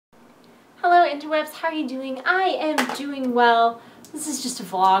Hello interwebs, how are you doing? I am doing well. This is just a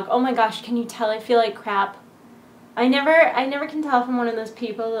vlog. Oh my gosh, can you tell I feel like crap? I never can tell if I'm one of those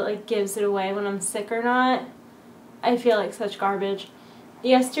people that like gives it away when I'm sick or not. I feel like such garbage.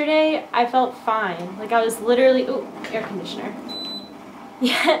 Yesterday I felt fine. Like I was literally, ooh, air conditioner.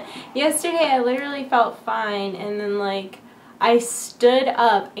 Yeah, yesterday I literally felt fine, and then like I stood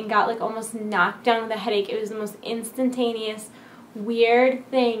up and got like almost knocked down with a headache. It was the most instantaneous weird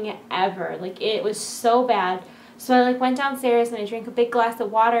thing ever. Like it was so bad. So I like went downstairs and I drank a big glass of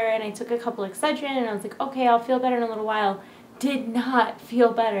water and I took a couple Excedrin and I was like, okay, I'll feel better in a little while. Did not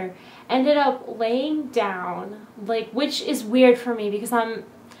feel better. Ended up laying down, like, which is weird for me because I'm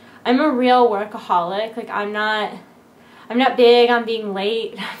a real workaholic. Like I'm not big on being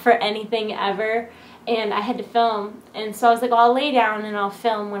late for anything ever, and I had to film, and so I was like, well, I'll lay down and I'll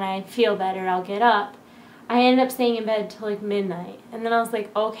film. When I feel better, I'll get up. I ended up staying in bed till like midnight, and then I was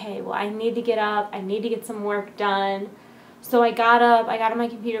like, okay, well, I need to get up, I need to get some work done. So I got up, I got on my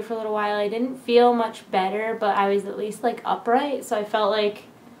computer for a little while. I didn't feel much better, but I was at least like upright, so I felt like,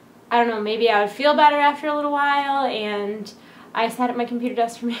 I don't know, maybe I would feel better after a little while. And I sat at my computer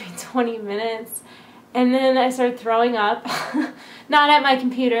desk for maybe 20 minutes, and then I started throwing up. Not at my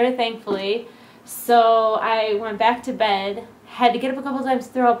computer, thankfully. So I went back to bed, had to get up a couple times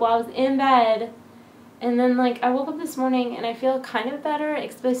to throw up while I was in bed. And then like I woke up this morning and I feel kind of better,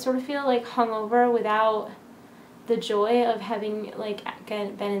 except I sort of feel like hungover without the joy of having like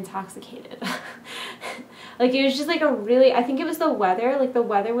been intoxicated. Like it was just like a really, I think it was the weather. Like the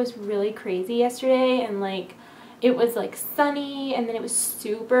weather was really crazy yesterday, and like it was like sunny, and then it was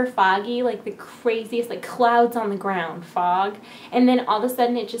super foggy, like the craziest, like clouds on the ground fog. And then all of a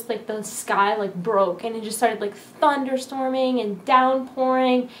sudden it just like the sky like broke and it just started like thunderstorming and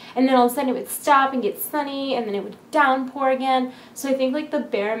downpouring, and then all of a sudden it would stop and get sunny and then it would downpour again. So I think like the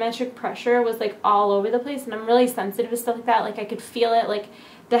barometric pressure was like all over the place, and I'm really sensitive to stuff like that. Like I could feel it. Like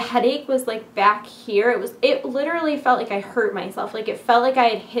the headache was like back here. It literally felt like I hurt myself. Like it felt like I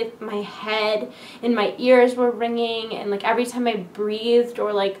had hit my head and my ears were ringing, and like every time I breathed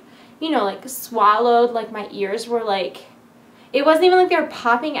or like, you know, like swallowed, like my ears were like, it wasn't even like they were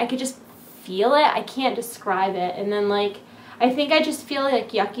popping. I could just feel it. I can't describe it. And then like, I think I just feel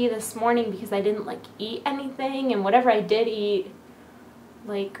like yucky this morning because I didn't like eat anything, and whatever I did eat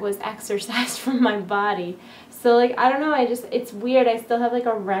like was exercised from my body. So like I don't know, it's weird. I still have like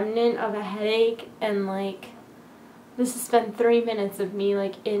a remnant of a headache, and like this has been 3 minutes of me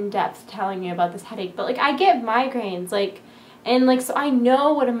like in depth telling you about this headache. But like I get migraines, like, and like so I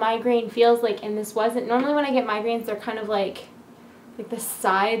know what a migraine feels like, and this wasn't. Normally when I get migraines they're kind of like the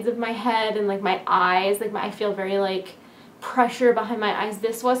sides of my head and like my eyes, like I feel very like pressure behind my eyes.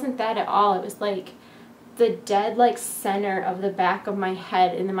 This wasn't that at all. It was like the dead like center of the back of my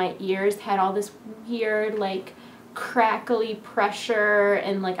head, and then my ears had all this weird like crackly pressure,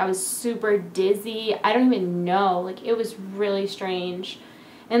 and like I was super dizzy. I don't even know, like it was really strange.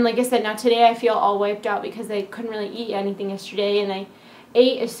 And like I said, now today I feel all wiped out because I couldn't really eat anything yesterday, and I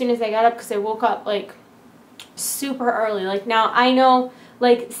ate as soon as I got up because I woke up like super early. Like now I know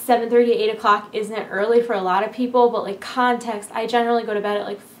like 7:30 to 8 o'clock isn't early for a lot of people, but like context, I generally go to bed at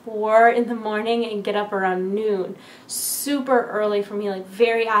like 4 in the morning and get up around noon. Super early for me, like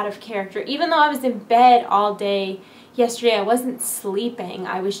very out of character. Even though I was in bed all day yesterday, I wasn't sleeping.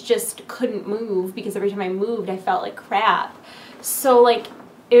 I was just couldn't move because every time I moved I felt like crap. So like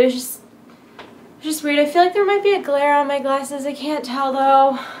it was just weird. I feel like there might be a glare on my glasses. I can't tell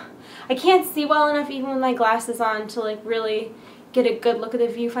though. I can't see well enough even with my glasses on to like really get a good look at the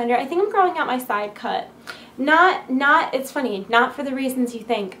viewfinder. I think I'm growing out my side cut. It's funny, not for the reasons you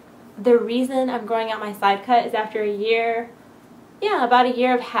think. The reason I'm growing out my side cut is after a year, yeah, about a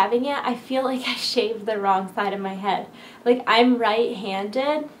year of having it, I feel like I shaved the wrong side of my head. Like I'm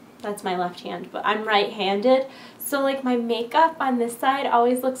right-handed, that's my left hand, but I'm right-handed. So like my makeup on this side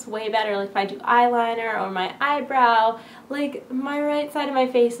always looks way better. Like if I do eyeliner or my eyebrow, like my right side of my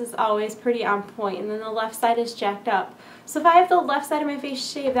face is always pretty on point, and then the left side is jacked up. So if I have the left side of my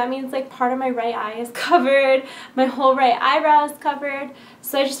face shaved, that means like part of my right eye is covered, my whole right eyebrow is covered.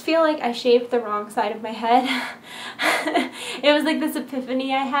 So I just feel like I shaved the wrong side of my head. It was like this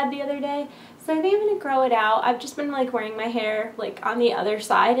epiphany I had the other day. So I think I'm going to grow it out. I've just been like wearing my hair like on the other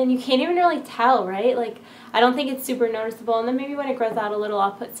side, and you can't even really tell, right? Like I don't think it's super noticeable. And then maybe when it grows out a little,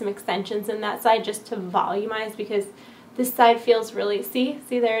 I'll put some extensions in that side just to volumize, because this side feels really, see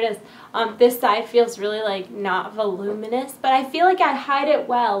there it is. This side feels really like not voluminous, but I feel like I hide it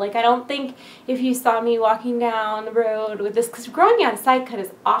well. Like I don't think if you saw me walking down the road with this, because growing out a side cut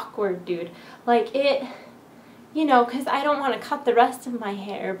is awkward, dude. Like you know, because I don't want to cut the rest of my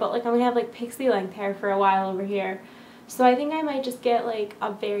hair, but like I'm gonna have like pixie length hair for a while over here. So I think I might just get like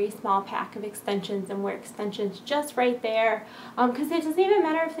a very small pack of extensions and wear extensions just right there, because it doesn't even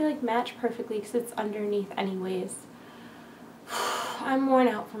matter if they like match perfectly because it's underneath anyways. I'm worn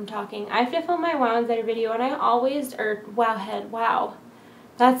out from talking. I have to film my wow insider video, and I always, or wow head, wow.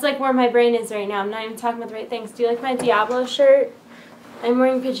 That's like where my brain is right now. I'm not even talking about the right things. Do you like my Diablo shirt? I'm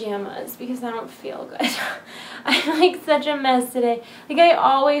wearing pajamas because I don't feel good. I'm like such a mess today. Like I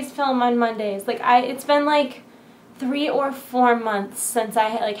always film on Mondays. Like it's been like 3 or 4 months since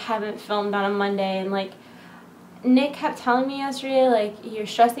I like haven't filmed on a Monday, and like Nick kept telling me yesterday, like, you're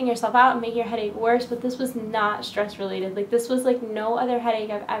stressing yourself out and making your headache worse, but this was not stress related. Like this was like no other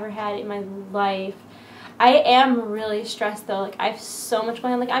headache I've ever had in my life. I am really stressed though. Like I have so much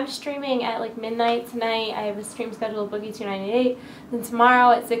going on. Like I'm streaming at like midnight tonight. I have a stream scheduled with Boogie 298. Then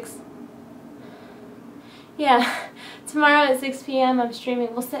tomorrow at 6. Yeah, tomorrow at 6 p.m. I'm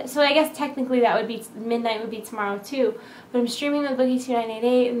streaming. Well, so I guess technically that would be midnight would be tomorrow too. But I'm streaming with Boogie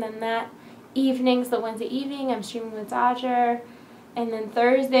 298, and then that evening's the Wednesday evening. I'm streaming with Dodger. And then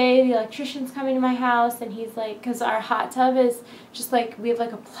Thursday, the electrician's coming to my house, and he's like, because our hot tub is just like, we have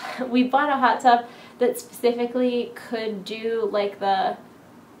like we bought a hot tub that specifically could do like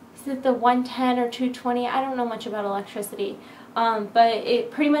is it the 110 or 220? I don't know much about electricity, but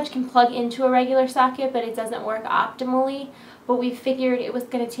it pretty much can plug into a regular socket, but it doesn't work optimally. But we figured it was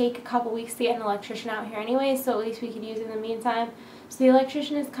going to take a couple weeks to get an electrician out here anyway, so at least we could use it in the meantime. So the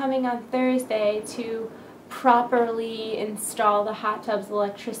electrician is coming on Thursday to properly install the hot tub's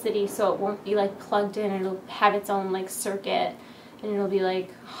electricity, so it won't be like plugged in. It'll have its own like circuit, and it'll be like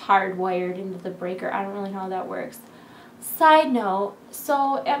hardwired into the breaker. I don't really know how that works. Side note,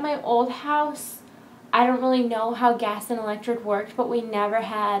 so at my old house, I don't really know how gas and electric worked, but we never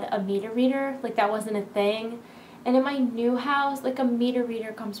had a meter reader. Like that wasn't a thing. And in my new house, like a meter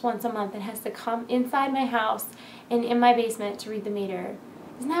reader comes once a month and has to come inside my house and in my basement to read the meter.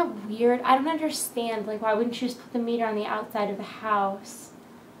 Isn't that weird? I don't understand. Like, why wouldn't you just put the meter on the outside of the house?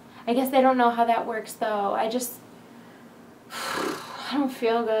 I guess they don't know how that works, though. I don't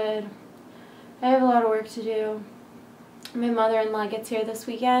feel good. I have a lot of work to do. My mother-in-law gets here this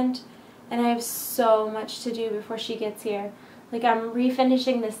weekend, and I have so much to do before she gets here. Like, I'm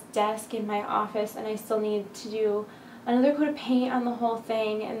refinishing this desk in my office, and I still need to do another coat of paint on the whole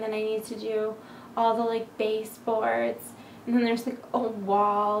thing, and then I need to do all the, like, baseboards. And then there's like a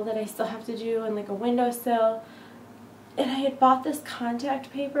wall that I still have to do, and like a windowsill. And I had bought this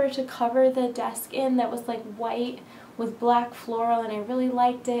contact paper to cover the desk in that was like white with black floral, and I really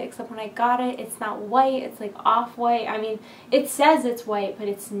liked it, except when I got it, it's not white, it's like off-white. I mean, it says it's white, but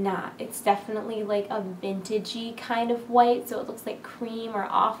it's not. It's definitely like a vintagey kind of white, so it looks like cream or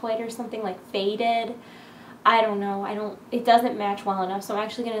off-white or something, like faded. I don't know, it doesn't match well enough, so I'm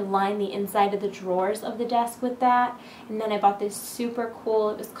actually going to line the inside of the drawers of the desk with that. And then I bought this super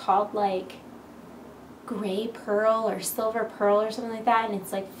cool, it was called like gray pearl or silver pearl or something like that, and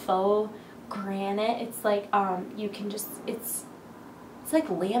it's like faux granite. It's like, you can just, it's like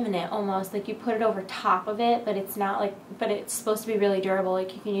laminate almost, like you put it over top of it, but it's not like, but it's supposed to be really durable,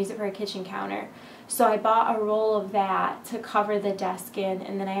 like you can use it for a kitchen counter. So I bought a roll of that to cover the desk in,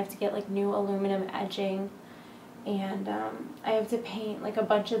 and then I have to get like new aluminum edging. And I have to paint like a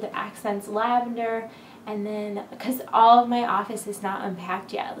bunch of the accents lavender, and then because all of my office is not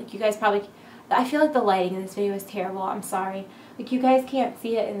unpacked yet, like you guys probably, I feel like the lighting in this video is terrible, I'm sorry, like you guys can't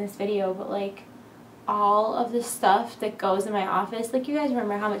see it in this video, but like all of the stuff that goes in my office, like you guys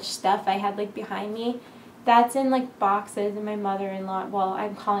remember how much stuff I had like behind me, that's in like boxes in my mother-in-law, well,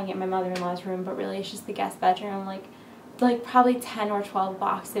 I'm calling it my mother-in-law's room, but really it's just the guest bedroom, like probably 10 or 12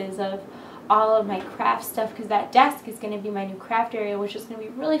 boxes of all of my craft stuff, because that desk is going to be my new craft area, which is going to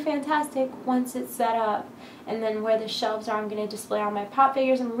be really fantastic once it's set up. And then where the shelves are, I'm going to display all my pop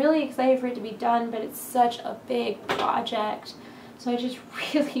figures. I'm really excited for it to be done, but it's such a big project, so I just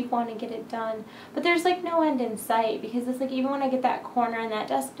really want to get it done. But there's like no end in sight, because it's like even when I get that corner and that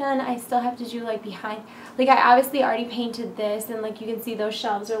desk done, I still have to do like behind, like I obviously already painted this, and like you can see those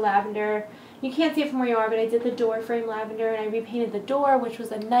shelves are lavender. You can't see it from where you are, but I did the door frame lavender, and I repainted the door, which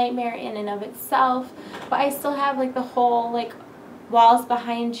was a nightmare in and of itself. But I still have like the whole like walls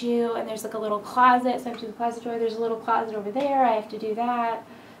behind you, and there's like a little closet, so I have to do the closet door. There's a little closet over there, I have to do that.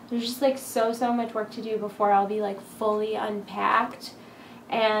 There's just like so much work to do before I'll be like fully unpacked.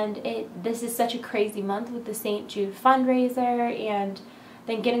 And this is such a crazy month with the St. Jude fundraiser, and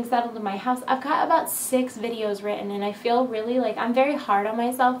then getting settled in my house. I've got about 6 videos written, and I feel really like I'm very hard on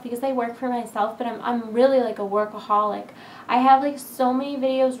myself because I work for myself, but I'm really like a workaholic. I have like so many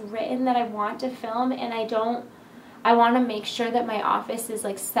videos written that I want to film, and I don't I want to make sure that my office is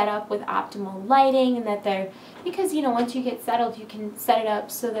like set up with optimal lighting, and that because you know, once you get settled, you can set it up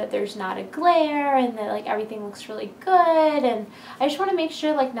so that there's not a glare and that like everything looks really good. And I just want to make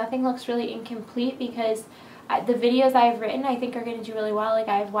sure like nothing looks really incomplete, because the videos I've written I think are going to do really well. Like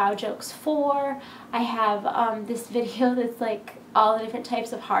I have Wow Jokes 4, I have this video that's like all the different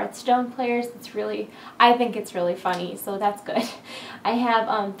types of Hearthstone players. I think it's really funny, so that's good. I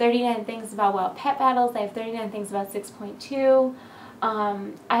have 39 things about WoW pet battles. I have 39 things about 6.2.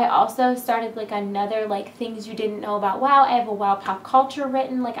 I also started like another like things you didn't know about WoW. I have a WoW pop culture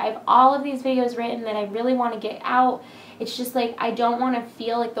written. Like I have all of these videos written that I really want to get out. It's just like I don't want to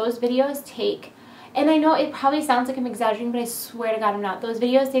feel like those videos take, and I know it probably sounds like I'm exaggerating, but I swear to God I'm not. Those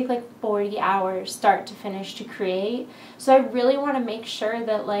videos take like 40 hours start to finish to create. So I really want to make sure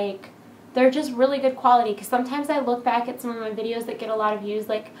that like they're just really good quality, because sometimes I look back at some of my videos that get a lot of views.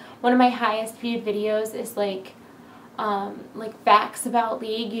 Like one of my highest viewed videos is like facts about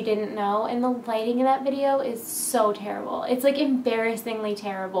League you didn't know, and the lighting in that video is so terrible. It's like embarrassingly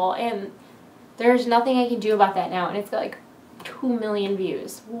terrible, and there's nothing I can do about that now, and it's got like 2 million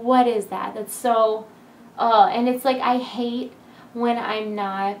views. What is that? That's so and it's like I hate when I'm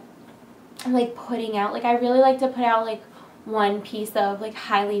not like putting out, like I really like to put out like one piece of like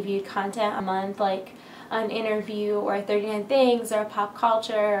highly viewed content a month, like an interview or 39 things or a pop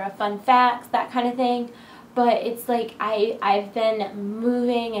culture or a fun facts, that kind of thing. But it's like I've been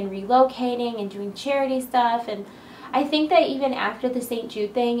moving and relocating and doing charity stuff, and I think that even after the St.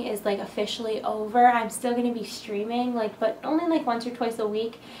 Jude thing is like officially over, I'm still going to be streaming, like, but only like once or twice a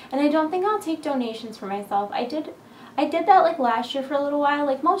week, and I don't think I'll take donations for myself. I did that like last year for a little while.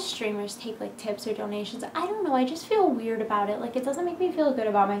 Like most streamers take like tips or donations. I don't know, I just feel weird about it. Like it doesn't make me feel good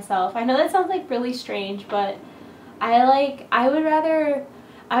about myself. I know that sounds like really strange, but I would rather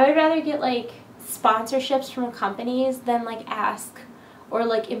get like sponsorships from companies than like ask or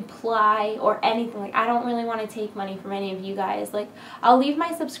like imply or anything. Like I don't really want to take money from any of you guys. Like I'll leave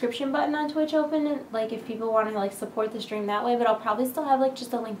my subscription button on Twitch open, and like if people want to like support the stream that way, but I'll probably still have like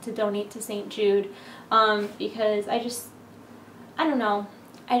just a link to donate to St. Jude, because I don't know.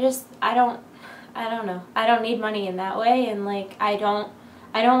 I don't know. I don't need money in that way, and like I don't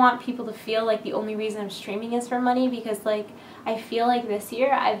want people to feel like the only reason I'm streaming is for money, because like I feel like this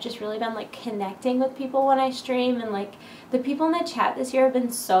year I've just really been like connecting with people when I stream, and like the people in the chat this year have been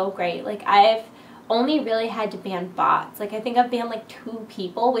so great. Like I've only really had to ban bots. Like I think I've banned like 2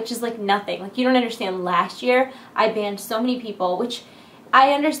 people, which is like nothing. Like you don't understand, last year I banned so many people, which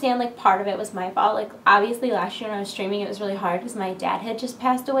I understand like part of it was my fault. Like obviously last year when I was streaming it was really hard because my dad had just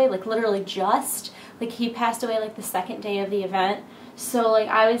passed away, like literally just. Like he passed away like the second day of the event. So like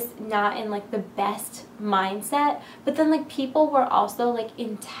I was not in like the best mindset, but then like people were also like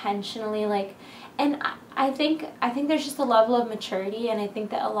intentionally like, and I think there's just a level of maturity, and I think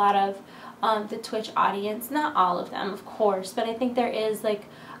that a lot of the Twitch audience, not all of them of course, but I think there is like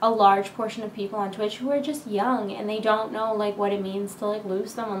a large portion of people on Twitch who are just young, and they don't know like what it means to like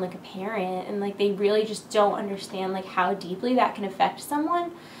lose someone like a parent, and like they really just don't understand like how deeply that can affect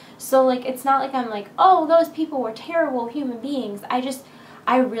someone. So like it's not like I'm like, oh, those people were terrible human beings.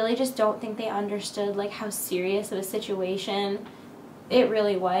 I really just don't think they understood like how serious of a situation it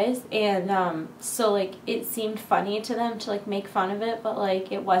really was, and so like it seemed funny to them to like make fun of it, but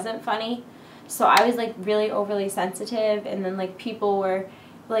like it wasn't funny. So I was like really overly sensitive, and then like people were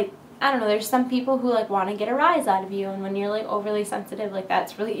like, I don't know, there's some people who like want to get a rise out of you, and when you're like overly sensitive, like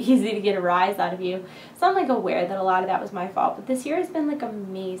that's really easy to get a rise out of you. So I'm like aware that a lot of that was my fault, but this year has been like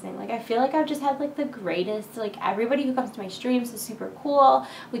amazing. Like I feel like I've just had like the greatest, like everybody who comes to my streams is super cool.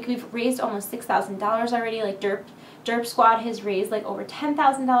 Like we've raised almost $6,000 already. Like Derp Squad has raised like over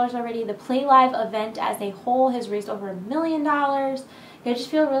 $10,000 already. The Play Live event as a whole has raised over $1 million. I just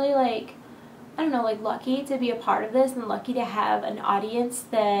feel really like, I don't know, like lucky to be a part of this, and lucky to have an audience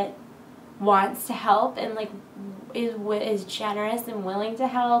that wants to help and like is generous and willing to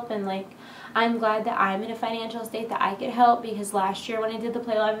help. And like I'm glad that I'm in a financial state that I could help, because last year when I did the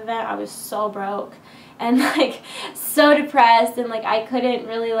Play Live event I was so broke and like so depressed, and like I couldn't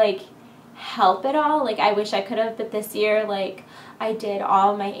really like help at all. Like I wish I could have, but this year like I did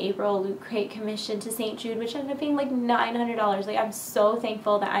all my April Loot Crate commission to St. Jude, which ended up being like $900. Like I'm so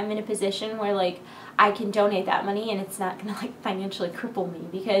thankful that I'm in a position where like I can donate that money and it's not gonna like financially cripple me,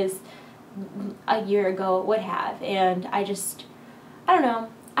 because a year ago it would have. And I don't know,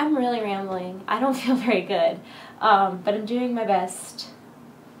 I'm really rambling. I don't feel very good, but I'm doing my best.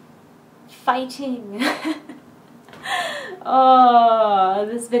 Fighting. Oh,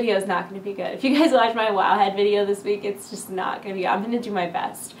 this video is not going to be good. If you guys watch my Wowhead video this week, it's just not going to be good. I'm going to do my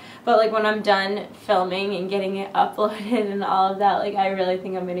best. But like when I'm done filming and getting it uploaded and all of that, like I really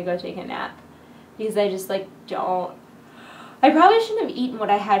think I'm gonna go take a nap. Because I just like don't. I probably shouldn't have eaten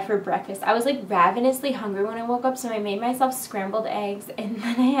what I had for breakfast. I was like ravenously hungry when I woke up, so I made myself scrambled eggs, and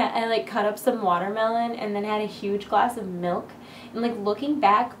then I like cut up some watermelon and then had a huge glass of milk. And like looking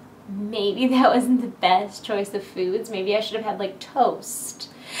back, maybe that wasn't the best choice of foods. Maybe I should have had like toast.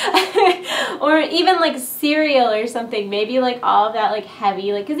 Or even like cereal or something. Maybe like all of that like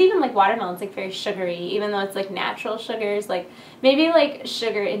heavy, like, because even like watermelon's like very sugary, even though it's like natural sugars. Like maybe like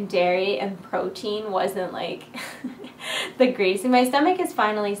sugar and dairy and protein wasn't like the greatest. My stomach is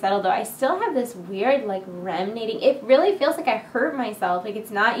finally settled though. I still have this weird like remnating. It really feels like I hurt myself. Like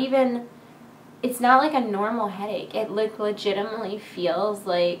it's not like a normal headache. It like legitimately feels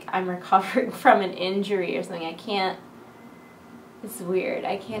like I'm recovering from an injury or something. It's weird.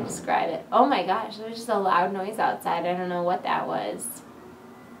 I can't describe it. Oh my gosh, there was just a loud noise outside. I don't know what that was.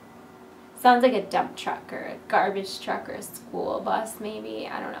 Sounds like a dump truck or a garbage truck or a school bus maybe.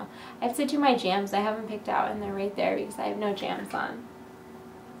 I don't know. I have to do my jams. I haven't picked out and they're right there because I have no jams on.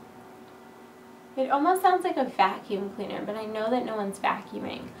 It almost sounds like a vacuum cleaner, but I know that no one's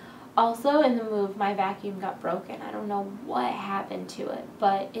vacuuming. Also, in the move, my vacuum got broken. I don't know what happened to it,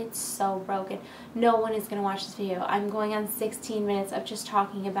 but it's so broken. No one is going to watch this video. I'm going on 16 minutes of just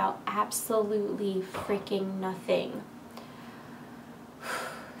talking about absolutely freaking nothing.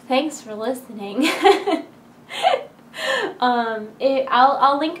 Thanks for listening.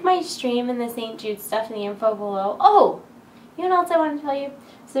 I'll link my stream and the St. Jude stuff in the info below. Oh! You know what else I want to tell you?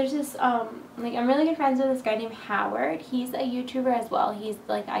 So there's this, like, I'm really good friends with this guy named Howard. He's a YouTuber as well. He's,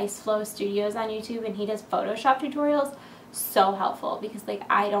 like, Ice Flow Studios on YouTube, and he does Photoshop tutorials. So helpful, because, like,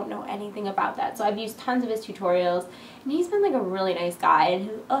 I don't know anything about that. So I've used tons of his tutorials, and he's been, like, a really nice guy, and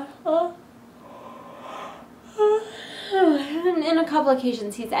in a couple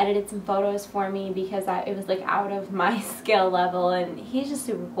occasions he's edited some photos for me because it was like out of my skill level, and he's just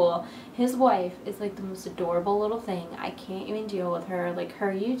super cool. His wife is like the most adorable little thing. I can't even deal with her. Like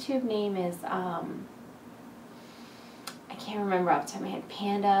her YouTube name is I can't remember off the top of my head.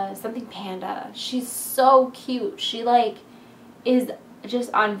 Panda. She's so cute. She like is just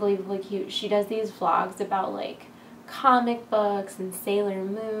unbelievably cute. She does these vlogs about like comic books and Sailor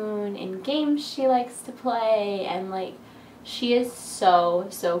Moon and games she likes to play, and like she is so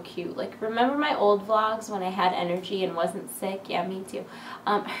cute. Like, remember my old vlogs when I had energy and wasn't sick? Yeah, me too.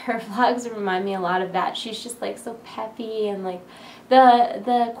 Her vlogs remind me a lot of that. She's just like so peppy, and like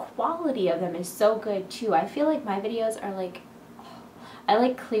the quality of them is so good too. I feel like my videos are like, I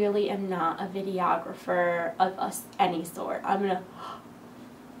like clearly am not a videographer of any sort. I'm gonna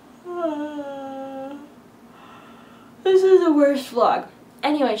this is the worst vlog.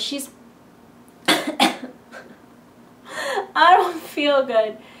 Anyway, she's I don't feel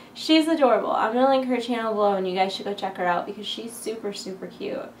good. She's adorable. I'm going to link her channel below, and you guys should go check her out because she's super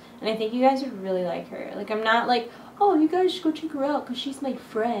cute. And I think you guys would really like her. Like, I'm not like, oh, you guys should go check her out because she's my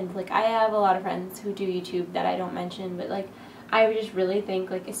friend. Like, I have a lot of friends who do YouTube that I don't mention, but like, I just really think,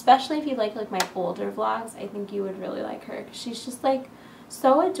 like, especially if you like my older vlogs, I think you would really like her because she's just like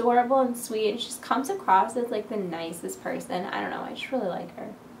so adorable and sweet, and she just comes across as like the nicest person. I don't know, I just really like her.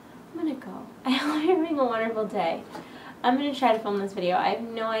 I'm gonna go. I hope you're having a wonderful day. I'm gonna try to film this video. I have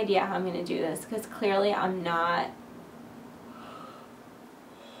no idea how I'm gonna do this because clearly I'm not.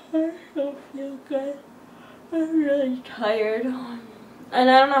 I don't feel good. I'm really tired. And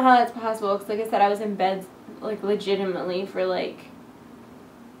I don't know how that's possible because, like I said, I was in bed like legitimately for like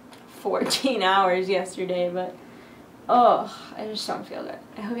 14 hours yesterday, but oh, I just don't feel good.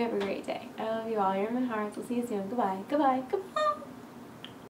 I hope you have a great day. I love you all. You're in my heart. I'll see you soon. Goodbye. Goodbye. Goodbye.